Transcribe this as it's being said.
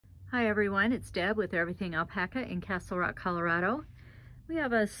Hi everyone, it's Deb with Everything Alpaca in Castle Rock, Colorado. We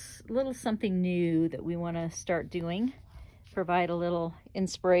have a little something new that we want to start doing, provide a little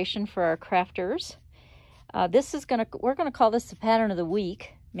inspiration for our crafters. We're gonna call this the pattern of the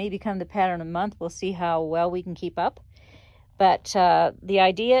week, may become the pattern of the month. We'll see how well we can keep up. But the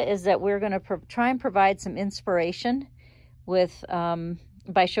idea is that we're gonna try and provide some inspiration with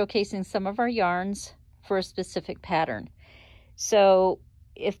by showcasing some of our yarns for a specific pattern. So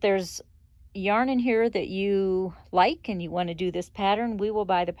if there's yarn in here that you like and you want to do this pattern, we will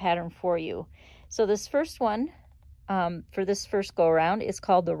buy the pattern for you. So this first one, for this first go around, is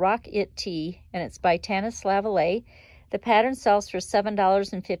called the Rock It Tee, and it's by Tanis Lavallee. The pattern sells for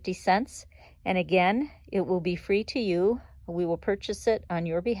 $7.50, and again, it will be free to you. We will purchase it on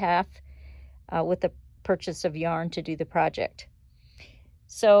your behalf with the purchase of yarn to do the project.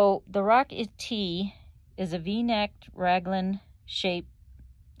 So the Rock It Tee is a V-necked raglan shape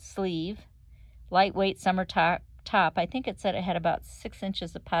sleeve, lightweight summer top. I think it said it had about 6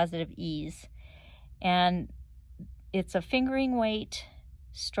 inches of positive ease, and it's a fingering weight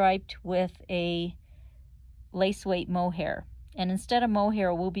striped with a lace weight mohair. And instead of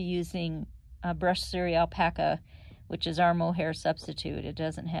mohair, we'll be using a Brush Suri alpaca, which is our mohair substitute. It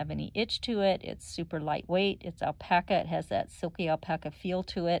doesn't have any itch to it. It's super lightweight. It's alpaca. It has that silky alpaca feel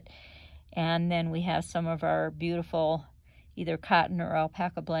to it. And then we have some of our beautiful either cotton or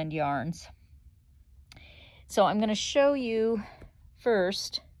alpaca blend yarns. So I'm going to show you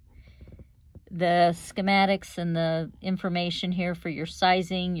first the schematics and the information here for your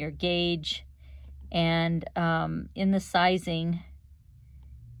sizing, your gauge, and in the sizing,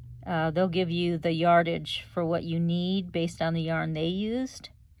 they'll give you the yardage for what you need based on the yarn they used.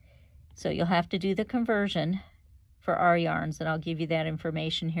 So you'll have to do the conversion for our yarns, and I'll give you that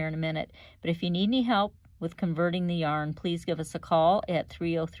information here in a minute. But if you need any help with converting the yarn, please give us a call at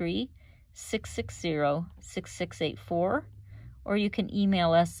 303-660-6684, or you can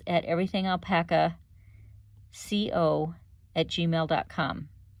email us at everythingalpacaco@gmail.com.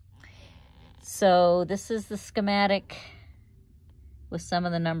 So this is the schematic with some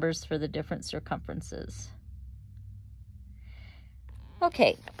of the numbers for the different circumferences.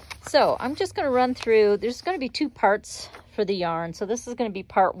 Okay, so I'm just going to run through, there's going to be 2 parts for the yarn. So this is going to be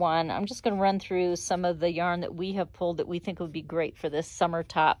part 1. I'm just going to run through some of the yarn that we have pulled that we think would be great for this summer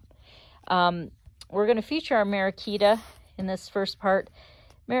top. We're going to feature our Maraquita in this first part.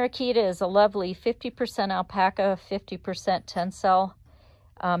 Maraquita is a lovely 50% alpaca, 50% tencel.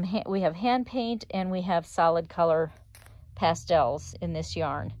 We have hand paint and we have solid color pastels in this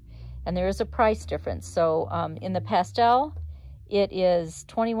yarn. And there is a price difference. So in the pastel, it is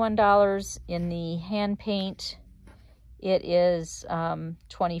 $21. In the hand paint, it is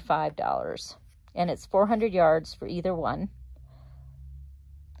 $25. And it's 400 yards for either one.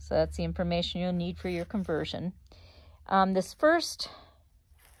 So that's the information you'll need for your conversion. This first,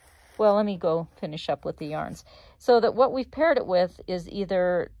 well, let me go finish up with the yarns. So that what we've paired it with is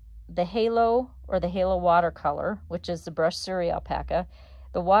either the Halo or the Halo Watercolor, which is the Brush Suri alpaca.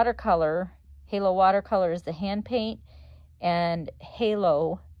 The watercolor, Halo Watercolor, is the hand paint, and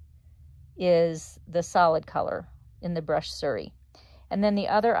Halo is the solid color in the Brush Suri. And then the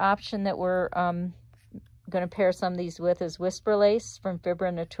other option that we're going to pair some of these with is Whisper Lace from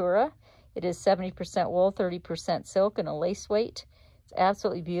Fibra Natura. It is 70% wool, 30% silk, and a lace weight. It's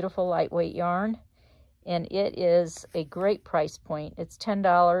absolutely beautiful, lightweight yarn, and it is a great price point. It's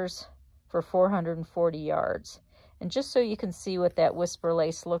 $10 for 440 yards. And just so you can see what that Whisper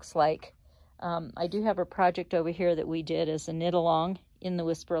Lace looks like, I do have a project over here that we did as a knit along in the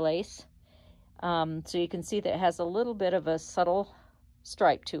Whisper Lace. So you can see that it has a little bit of a subtle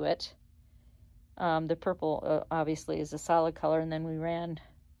stripe to it. The purple obviously is a solid color, and then we ran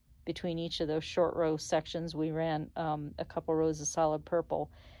between each of those short row sections, we ran a couple rows of solid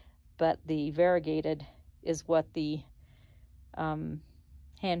purple, but the variegated is what the hand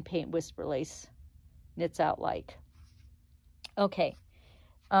paint Whisper Lace knits out like. Okay.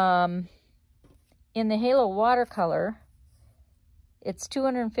 In the Halo Watercolor, it's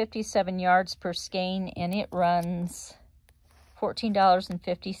 257 yards per skein, and it runs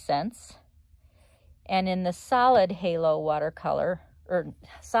 $14.50. And in the solid Halo Watercolor, or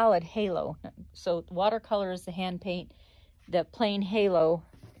solid Halo, so watercolor is the hand paint, the plain Halo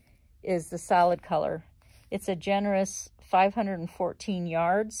is the solid color. It's a generous 514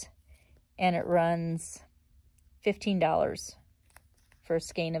 yards, and it runs $15 for a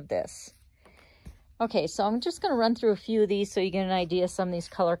skein of this. Okay, so I'm just going to run through a few of these so you get an idea of some of these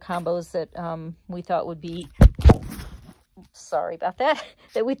color combos that we thought would be, sorry about that,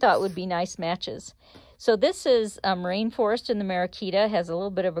 that we thought would be nice matches. So this is Rainforest in the Maraquita. Has a little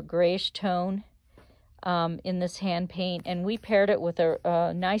bit of a grayish tone in this hand paint, and we paired it with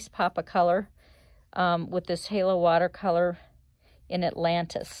a nice pop of color with this Halo watercolor in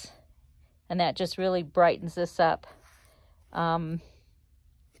Atlantis, and that just really brightens this up. And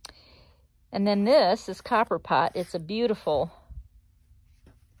then this is Copper Pot. It's a beautiful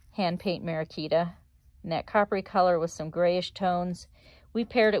hand paint Maraquita, and that coppery color with some grayish tones. We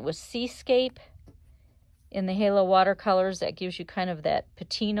paired it with Seascape in the Halo watercolors. That gives you kind of that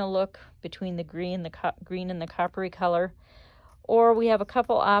patina look between the green and the coppery color. Or we have a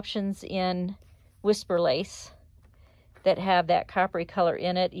couple options in Whisper Lace that have that coppery color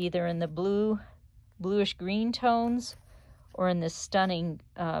in it, either in the bluish green tones or in this stunning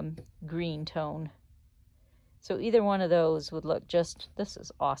green tone. So either one of those would look just, this is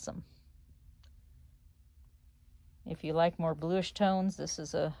awesome. If you like more bluish tones, this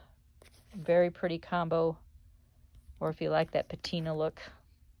is a very pretty combo, or if you like that patina look.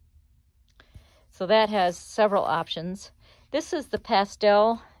 So that has several options. This is the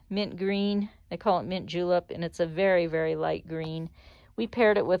pastel mint green. They call it mint julep, and it's a very, very light green. We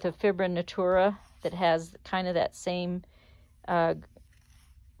paired it with a Fibra Natura that has kind of that same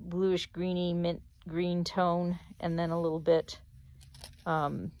bluish greeny mint green tone, and then a little bit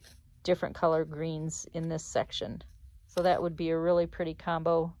different color greens in this section. So that would be a really pretty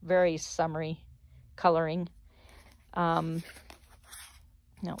combo, very summery coloring. No,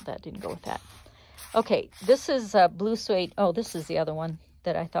 that didn't go with that. Okay, this is Blue Suede. Oh, this is the other one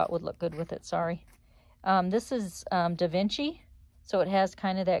that I thought would look good with it, sorry. This is Da Vinci, so it has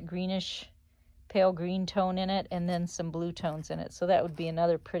kind of that greenish, pale green tone in it, and then some blue tones in it. So that would be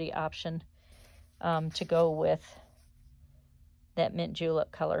another pretty option to go with that mint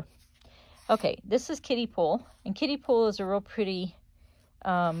julep color. Okay, this is Kiddie Pool, and Kiddie Pool is a real pretty,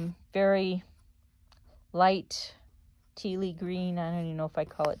 very light tealy green. I don't even know if I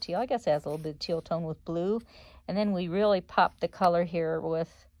call it teal. I guess it has a little bit of teal tone with blue. And then we really pop the color here with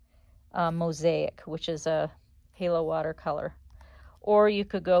Mosaic, which is a Halo watercolor. Or you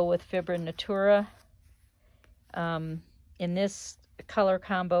could go with Fibra Natura in this color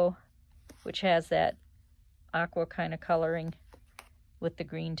combo, which has that aqua kind of coloring with the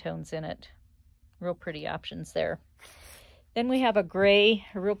green tones in it. Real pretty options there. Then we have a gray,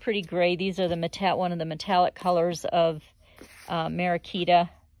 a real pretty gray. These are one of the metallic colors of Maraquita.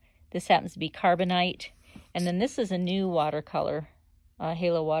 This happens to be Carbonite. And then this is a new watercolor,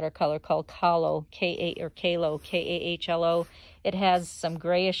 Halo watercolor called Kahlo, K-A-H-L-O. It has some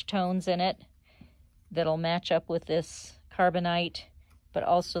grayish tones in it that'll match up with this Carbonite, but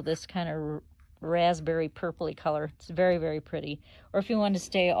also this kind of raspberry purpley color. It's very, very pretty. Or if you want to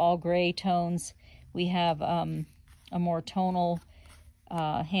stay all gray tones, we have a more tonal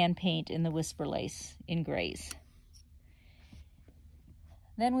hand paint in the Whisper Lace in grays.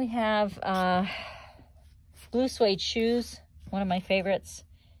 Then we have Blue Suede Shoes, one of my favorites,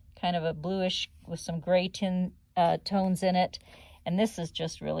 kind of a bluish with some gray tones in it. And this is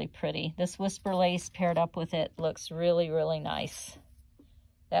just really pretty. This Whisper Lace paired up with it looks really, really nice.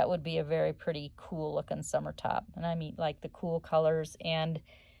 That would be a very pretty cool looking summer top. And I mean like the cool colors, and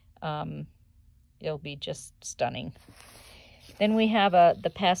it'll be just stunning. Then we have the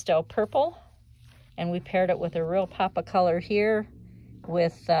pastel purple, and we paired it with a real pop of color here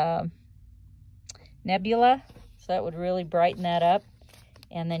with Nebula, so that would really brighten that up.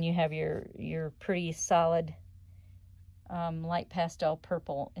 And then you have your pretty solid light pastel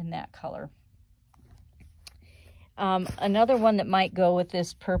purple in that color. Another one that might go with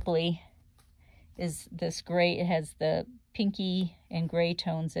this purpley is this gray. It has the pinky and gray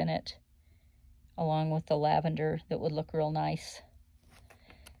tones in it, along with the lavender, that would look real nice.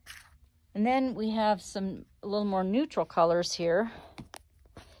 And then we have a little more neutral colors here.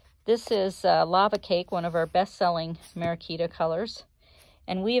 This is Lava Cake, one of our best-selling Maraquita colors.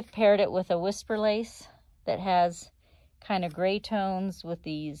 And we have paired it with a Whisper Lace that has kind of gray tones with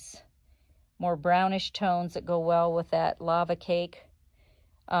these more brownish tones that go well with that Lava Cake.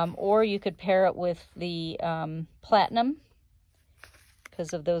 Or you could pair it with the Platinum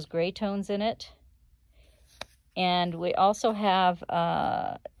because of those gray tones in it. And we also have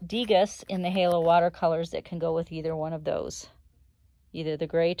Degas in the Halo watercolors that can go with either one of those. Either the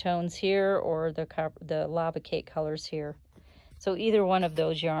gray tones here or the Lava Cake colors here. So either one of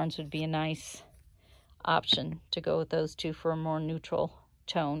those yarns would be a nice option to go with those two for a more neutral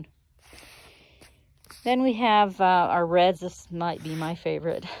tone. Then we have our reds. This might be my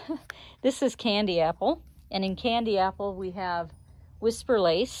favorite. This is Candy Apple. And in Candy Apple we have Whisper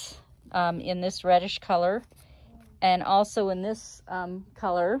Lace in this reddish color. And also in this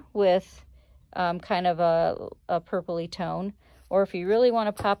color with kind of a purpley tone. Or if you really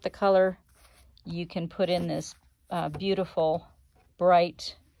want to pop the color, you can put in this beautiful,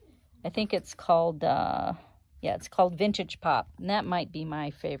 bright, I think it's called, yeah, it's called Vintage Pop. And that might be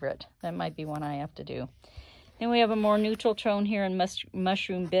my favorite. That might be one I have to do. Then we have a more neutral tone here in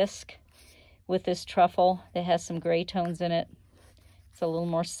Mushroom Bisque with this truffle that has some gray tones in it. It's a little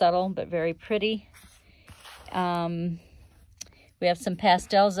more subtle, but very pretty. We have some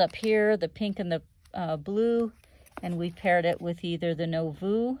pastels up here, the pink and the blue, and we paired it with either the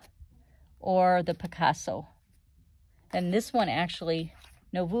Nouveau or the Picasso. And this one actually,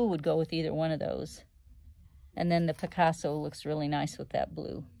 Nouveau would go with either one of those. And then the Picasso looks really nice with that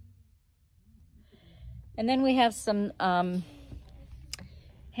blue. And then we have some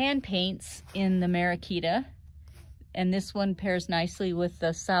hand paints in the Maraquita. And this one pairs nicely with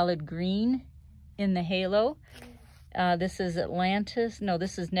the solid green in the halo. This is Atlantis. No,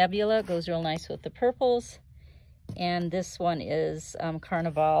 this is Nebula. It goes real nice with the purples. And this one is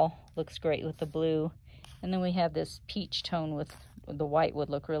Carnival. Looks great with the blue. And then we have this peach tone with the white would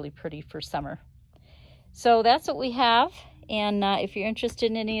look really pretty for summer. So that's what we have. And if you're interested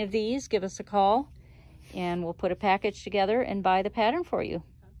in any of these, give us a call. And we'll put a package together and buy the pattern for you.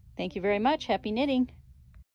 Thank you very much. Happy knitting.